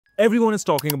Everyone is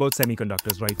talking about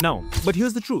semiconductors right now, but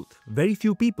here's the truth. Very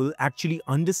few people actually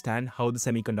understand how the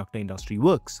semiconductor industry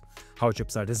works, how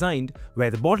chips are designed, where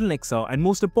the bottlenecks are, and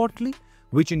most importantly,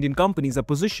 which Indian companies are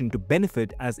positioned to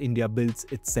benefit as India builds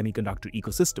its semiconductor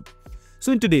ecosystem.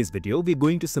 So in today's video, we're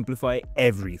going to simplify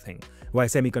everything. Why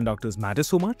semiconductors matter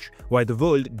so much, why the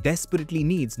world desperately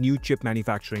needs new chip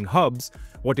manufacturing hubs,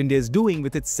 what India is doing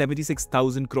with its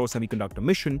 76,000 crore semiconductor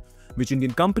mission, which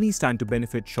Indian companies stand to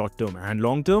benefit short-term and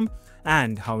long-term,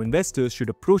 and how investors should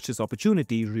approach this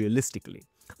opportunity realistically.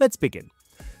 Let's begin.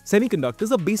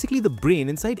 Semiconductors are basically the brain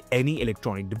inside any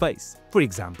electronic device. For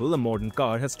example, a modern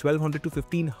car has 1200 to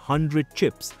 1500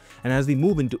 chips, and as we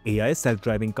move into AI,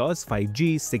 self-driving cars,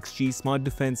 5G, 6G, smart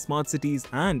defense, smart cities,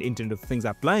 and Internet of Things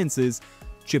appliances,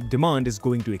 chip demand is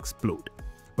going to explode.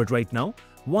 But right now,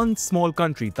 one small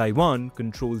country, Taiwan,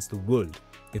 controls the world.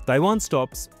 If Taiwan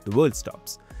stops, the world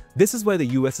stops. This is why the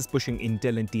US is pushing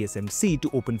Intel and TSMC to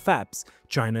open fabs,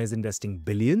 China is investing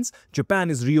billions, Japan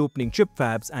is reopening chip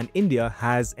fabs, and India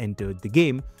has entered the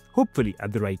game, hopefully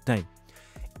at the right time.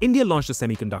 India launched the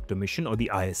Semiconductor Mission, or the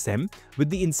ISM, with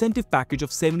the incentive package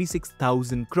of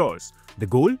 76,000 crores. The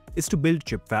goal is to build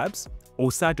chip fabs,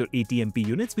 OSAT or ATMP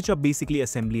units, which are basically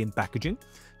assembly and packaging,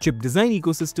 chip design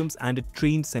ecosystems, and a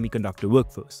trained semiconductor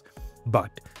workforce.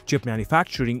 But chip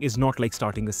manufacturing is not like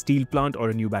starting a steel plant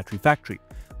or a new battery factory.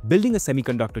 Building a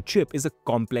semiconductor chip is a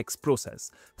complex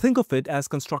process. Think of it as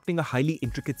constructing a highly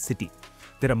intricate city.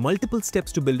 There are multiple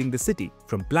steps to building the city,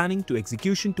 from planning to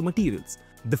execution to materials.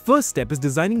 The first step is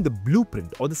designing the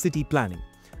blueprint or the city planning.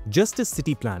 Just as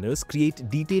city planners create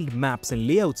detailed maps and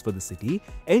layouts for the city,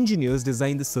 engineers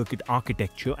design the circuit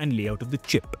architecture and layout of the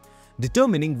chip,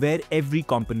 determining where every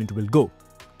component will go.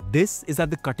 This is at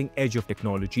the cutting edge of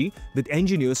technology, with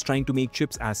engineers trying to make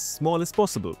chips as small as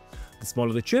possible. The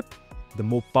smaller the chip, the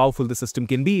more powerful the system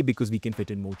can be because we can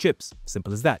fit in more chips.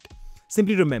 Simple as that.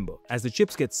 Simply remember, as the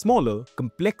chips get smaller,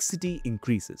 complexity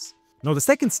increases. Now the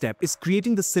second step is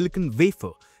creating the silicon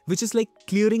wafer, which is like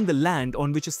clearing the land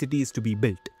on which a city is to be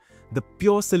built. The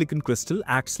pure silicon crystal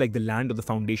acts like the land or the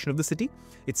foundation of the city.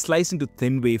 It's sliced into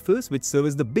thin wafers which serve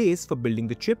as the base for building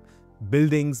the chip,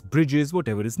 buildings, bridges,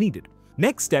 whatever is needed.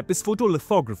 Next step is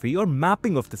photolithography or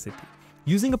mapping of the city.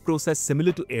 Using a process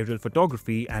similar to aerial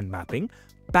photography and mapping,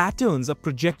 patterns are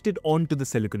projected onto the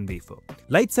silicon wafer.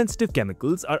 Light-sensitive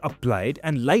chemicals are applied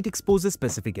and light exposes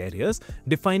specific areas,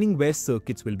 defining where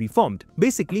circuits will be formed,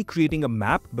 basically creating a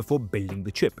map before building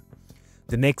the chip.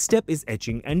 The next step is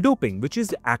etching and doping, which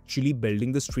is actually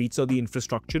building the streets or the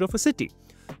infrastructure of a city.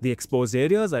 The exposed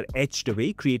areas are etched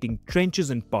away, creating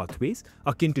trenches and pathways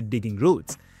akin to digging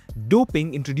roads.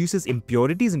 Doping introduces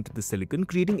impurities into the silicon,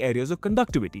 creating areas of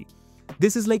conductivity.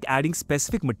 This is like adding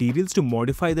specific materials to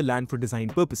modify the land for design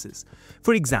purposes.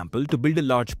 For example, to build a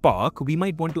large park, we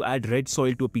might want to add red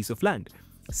soil to a piece of land.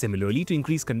 Similarly, to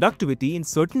increase conductivity in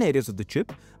certain areas of the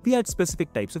chip, we add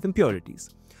specific types of impurities.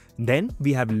 Then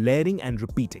we have layering and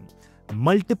repeating.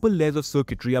 Multiple layers of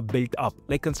circuitry are built up,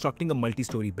 like constructing a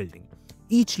multi-story building.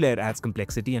 Each layer adds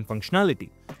complexity and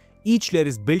functionality. Each layer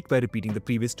is built by repeating the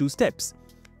previous two steps.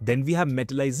 Then we have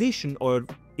metallization, or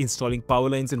installing power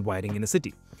lines and wiring in a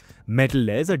city. Metal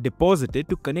layers are deposited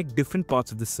to connect different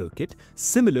parts of the circuit,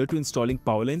 similar to installing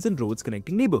power lines and roads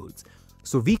connecting neighborhoods.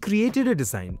 So we created a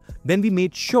design, then we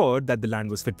made sure that the land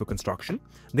was fit for construction,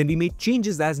 then we made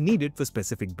changes as needed for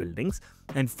specific buildings,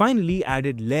 and finally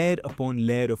added layer upon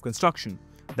layer of construction.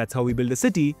 That's how we build a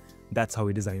city, that's how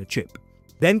we design a chip.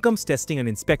 Then comes testing and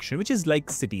inspection, which is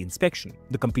like city inspection.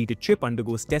 The completed chip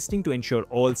undergoes testing to ensure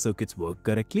all circuits work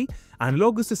correctly,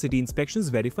 analogous to city inspections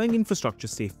verifying infrastructure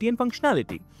safety and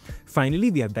functionality. Finally,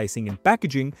 we have dicing and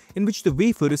packaging, in which the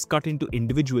wafer is cut into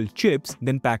individual chips,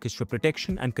 then packaged for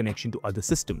protection and connection to other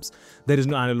systems. There is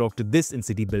no analog to this in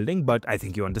city building, but I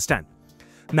think you understand.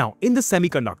 Now, in the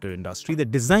semiconductor industry, the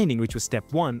designing, which was step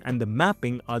 1, and the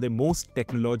mapping are the most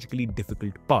technologically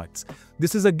difficult parts.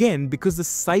 This is again because the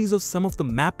size of some of the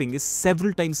mapping is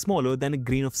several times smaller than a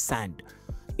grain of sand.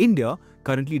 India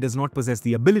currently does not possess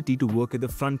the ability to work at the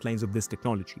front lines of this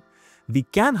technology. We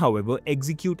can, however,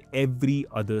 execute every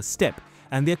other step,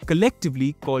 and they are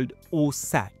collectively called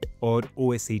OSAT or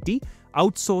OSAT,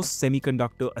 Outsourced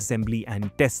Semiconductor Assembly and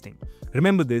Testing.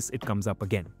 Remember this, it comes up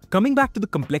again. Coming back to the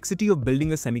complexity of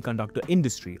building a semiconductor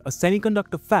industry, a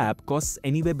semiconductor fab costs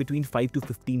anywhere between $5 to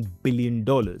 $15 billion.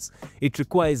 It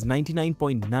requires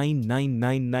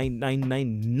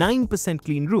 99.9999999%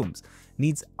 clean rooms,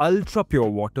 needs ultra pure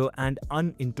water and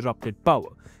uninterrupted power.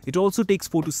 It also takes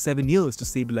 4 to 7 years to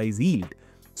stabilize yield.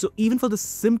 So even for the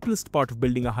simplest part of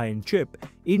building a high-end chip,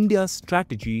 India's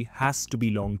strategy has to be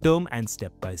long-term and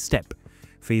step by step.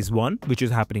 Phase 1, which is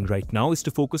happening right now, is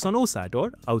to focus on OSAT,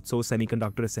 or Outsourced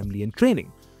Semiconductor Assembly and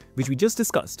Training, which we just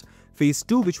discussed. Phase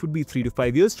 2, which would be 3 to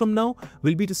 5 years from now,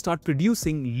 will be to start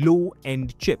producing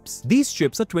low-end chips. These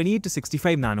chips are 28 to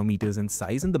 65 nanometers in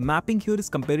size, and the mapping here is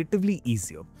comparatively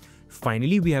easier.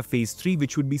 Finally, we have Phase 3,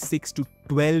 which would be 6 to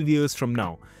 12 years from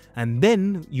now. And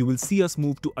then you will see us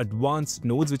move to advanced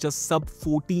nodes, which are sub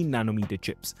 14 nanometer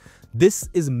chips. This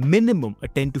is minimum a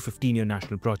 10 to 15 year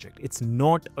national project. It's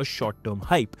not a short-term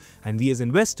hype, and we as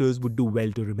investors would do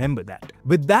well to remember that.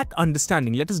 With that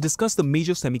understanding, let us discuss the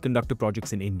major semiconductor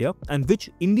projects in India and which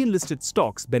Indian listed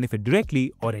stocks benefit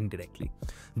directly or indirectly.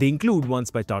 They include ones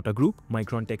by Tata Group,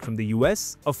 Micron Tech from the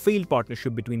US, a failed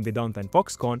partnership between Vedanta and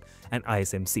Foxconn, and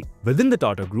ISMC. Within the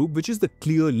Tata Group, which is the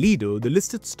clear leader, the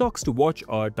listed stocks to watch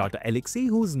are Tata Elxsi,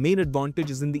 whose main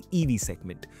advantage is in the EV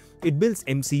segment. It builds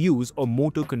MCUs, or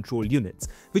motor control units,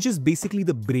 which is basically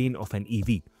the brain of an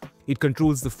EV. It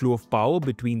controls the flow of power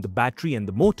between the battery and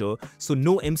the motor, so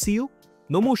no MCU,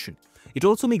 no motion. It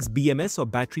also makes BMS, or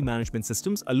battery management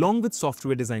systems, along with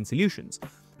software design solutions.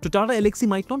 So Tata Elxsi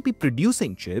might not be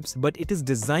producing chips, but it is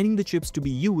designing the chips to be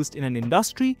used in an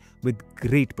industry with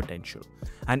great potential.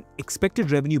 An expected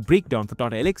revenue breakdown for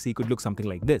Tata Elxsi could look something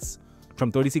like this.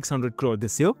 From 3,600 crore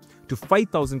this year to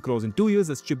 5,000 crores in 2 years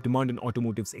as chip demand in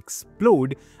automotives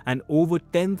explode, and over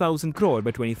 10,000 crore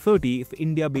by 2030 if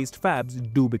India-based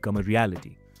fabs do become a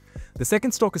reality. The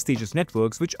second stock is Tejas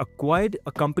Networks, which acquired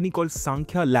a company called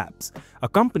Sankhya Labs, a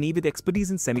company with expertise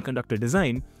in semiconductor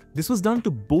design. This was done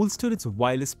to bolster its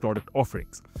wireless product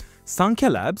offerings. Sankhya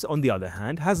Labs, on the other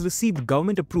hand, has received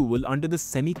government approval under the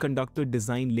Semiconductor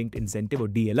Design Linked Incentive, or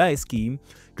DLI scheme,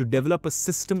 to develop a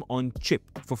system on chip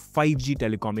for 5G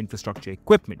telecom infrastructure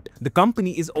equipment. The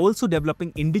company is also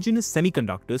developing indigenous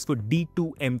semiconductors for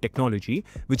D2M technology,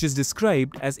 which is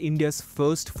described as India's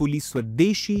first fully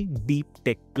Swadeshi deep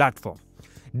tech platform.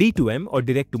 D2M, or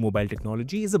direct to mobile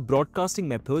technology, is a broadcasting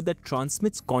method that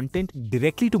transmits content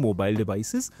directly to mobile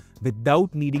devices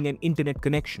without needing an internet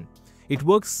connection. It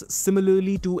works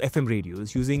similarly to FM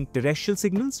radios, using terrestrial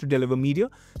signals to deliver media,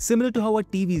 similar to how our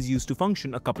TVs used to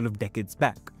function a couple of decades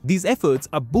back. These efforts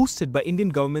are boosted by Indian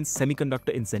government's semiconductor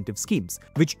incentive schemes,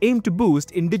 which aim to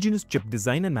boost indigenous chip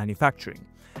design and manufacturing.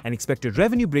 An expected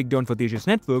revenue breakdown for Tejas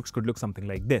Networks could look something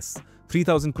like this.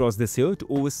 3,000 crores this year to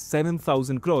over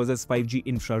 7,000 crores as 5G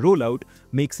infra rollout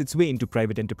makes its way into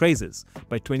private enterprises.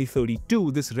 By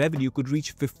 2032, this revenue could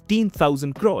reach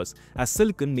 15,000 crores as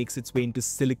silicon makes its way into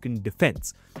silicon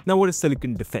defense. Now, what is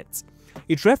silicon defense?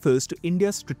 It refers to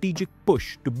India's strategic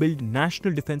push to build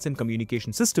national defense and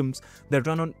communication systems that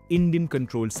run on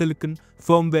Indian-controlled silicon,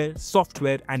 firmware,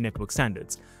 software, and network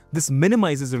standards. This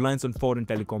minimizes reliance on foreign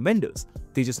telecom vendors.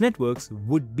 Tejas Networks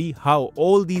would be how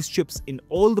all these chips in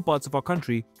all the parts of our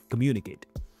country communicate.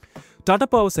 Tata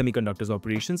Power Semiconductors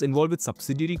operations involve its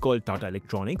subsidiary called Tata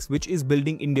Electronics, which is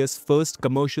building India's first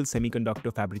commercial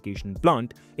semiconductor fabrication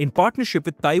plant in partnership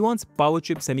with Taiwan's Power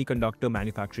Chip Semiconductor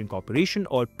Manufacturing Corporation,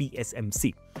 or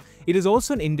PSMC. It is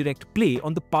also an indirect play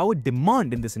on the power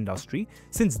demand in this industry,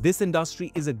 since this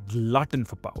industry is a glutton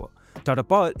for power. Tata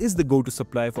Power is the go-to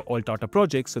supplier for all Tata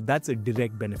projects, so that's a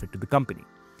direct benefit to the company.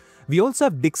 We also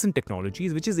have Dixon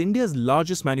Technologies, which is India's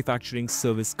largest manufacturing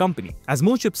service company. As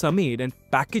more chips are made and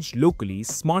packaged locally,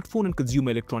 smartphone and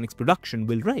consumer electronics production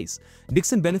will rise.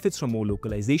 Dixon benefits from more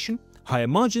localization, higher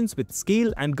margins with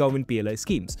scale, and government PLI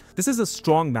schemes. This is a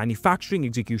strong manufacturing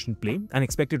execution play. An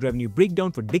expected revenue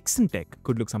breakdown for Dixon Tech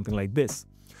could look something like this.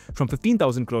 From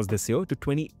 15,000 crores this year to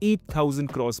 28,000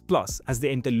 crores plus as they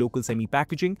enter local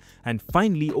semi-packaging, and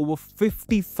finally over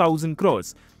 50,000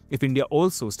 crores if India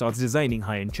also starts designing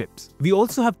high-end chips. We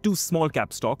also have two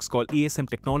small-cap stocks called ASM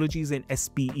Technologies and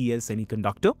SPEL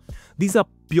Semiconductor. These are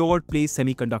pure-play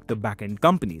semiconductor back-end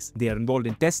companies. They are involved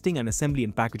in testing and assembly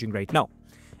and packaging right now.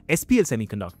 SPEL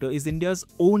Semiconductor is India's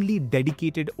only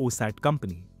dedicated OSAT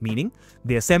company, meaning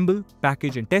they assemble,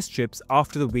 package and test chips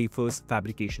after the wafers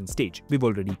fabrication stage. We've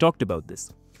already talked about this.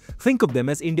 Think of them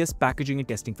as India's packaging and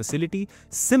testing facility,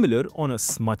 similar on a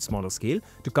much smaller scale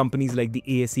to companies like the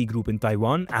ASE Group in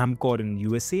Taiwan, Amkor in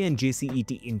USA, and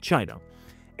JCET in China.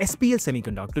 SPEL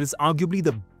Semiconductor is arguably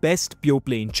the best pure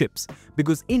play in chips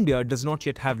because India does not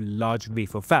yet have large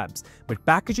wafer fabs, but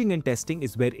packaging and testing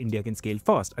is where India can scale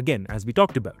fast, again as we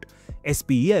talked about.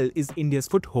 SPEL is India's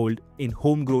foothold in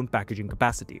homegrown packaging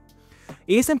capacity.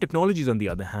 ASM Technologies, on the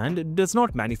other hand, does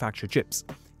not manufacture chips.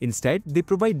 Instead, they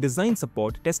provide design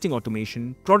support, testing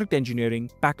automation, product engineering,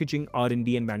 packaging,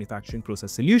 R&D and manufacturing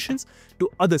process solutions to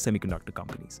other semiconductor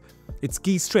companies. Its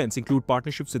key strengths include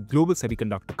partnerships with global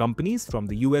semiconductor companies from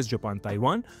the US, Japan,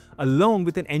 Taiwan, along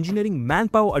with an engineering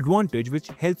manpower advantage which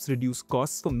helps reduce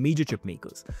costs for major chip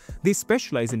makers. They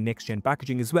specialize in next-gen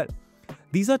packaging as well.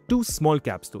 These are two small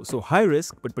caps though, so high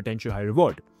risk but potential high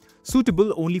reward.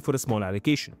 Suitable only for a small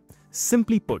allocation.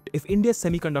 Simply put, if India's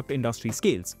semiconductor industry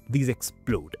scales, these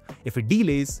explode. If it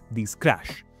delays, these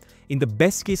crash. In the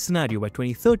best case scenario, by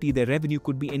 2030, their revenue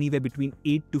could be anywhere between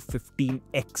 8 to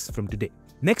 15x from today.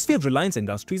 Next, we have Reliance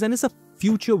Industries, and it's a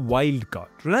future wildcard.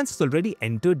 Reliance has already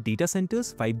entered data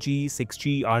centers, 5G,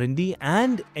 6G, R&D,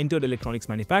 and entered electronics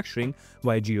manufacturing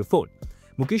via JioPhone.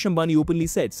 Mukesh Ambani openly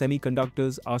said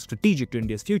semiconductors are strategic to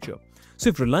India's future. So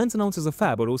if Reliance announces a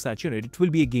fab or OSAT unit, it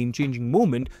will be a game-changing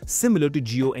moment similar to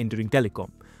Jio entering telecom.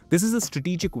 This is a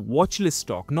strategic watchlist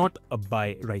stock, not a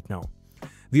buy right now.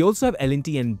 We also have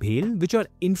L&T and BHEL, which are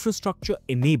infrastructure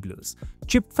enablers.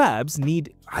 Chip fabs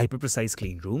need hyper-precise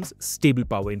clean rooms, stable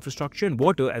power infrastructure, and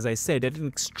water, as I said, at an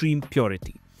extreme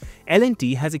purity.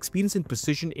 L&T has experience in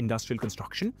precision industrial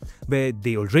construction, where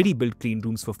they already built clean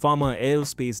rooms for pharma,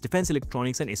 aerospace, defense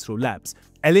electronics, and ISRO labs.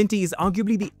 L&T is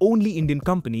arguably the only Indian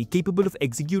company capable of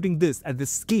executing this at the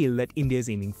scale that India is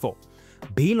aiming for.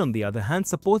 BHEL, on the other hand,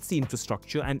 supports the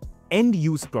infrastructure and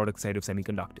end-use product side of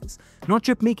semiconductors, not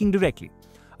chip making directly.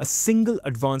 A single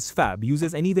advanced fab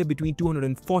uses anywhere between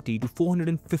 240 to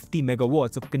 450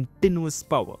 megawatts of continuous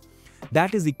power.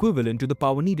 That is equivalent to the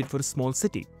power needed for a small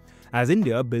city. As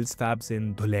India builds fabs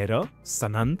in Dholera,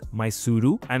 Sanand,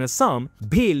 Mysuru, and Assam,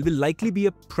 BHEL will likely be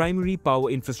a primary power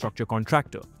infrastructure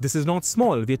contractor. This is not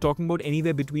small, we are talking about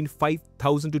anywhere between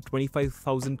 5,000 to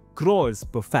 25,000 crores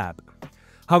per fab.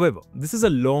 However, this is a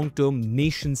long-term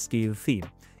nation-scale theme.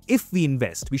 If we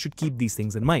invest, we should keep these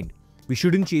things in mind. We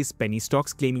shouldn't chase penny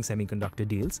stocks claiming semiconductor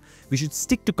deals. We should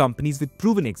stick to companies with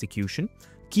proven execution,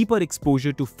 keep our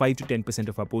exposure to 5 to 10%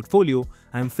 of our portfolio,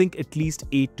 and think at least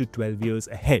 8 to 12 years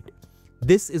ahead.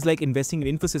 This is like investing in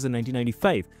Infosys in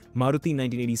 1995, Maruti in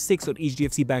 1986, or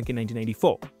HDFC Bank in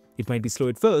 1994. It might be slow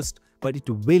at first, but it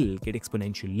will get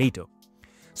exponential later.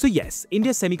 So yes,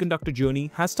 India's semiconductor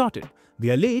journey has started. We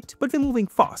are late, but we're moving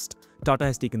fast. Tata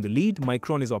has taken the lead,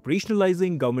 Micron is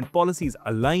operationalizing, government policy is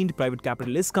aligned, private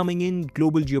capital is coming in,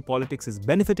 global geopolitics is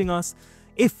benefiting us.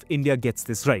 If India gets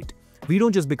this right, we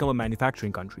don't just become a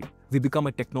manufacturing country, we become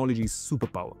a technology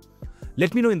superpower.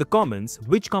 Let me know in the comments,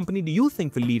 which company do you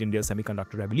think will lead India's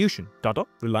semiconductor revolution? Tata?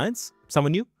 Reliance?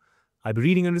 Someone new? I'll be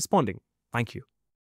reading and responding. Thank you.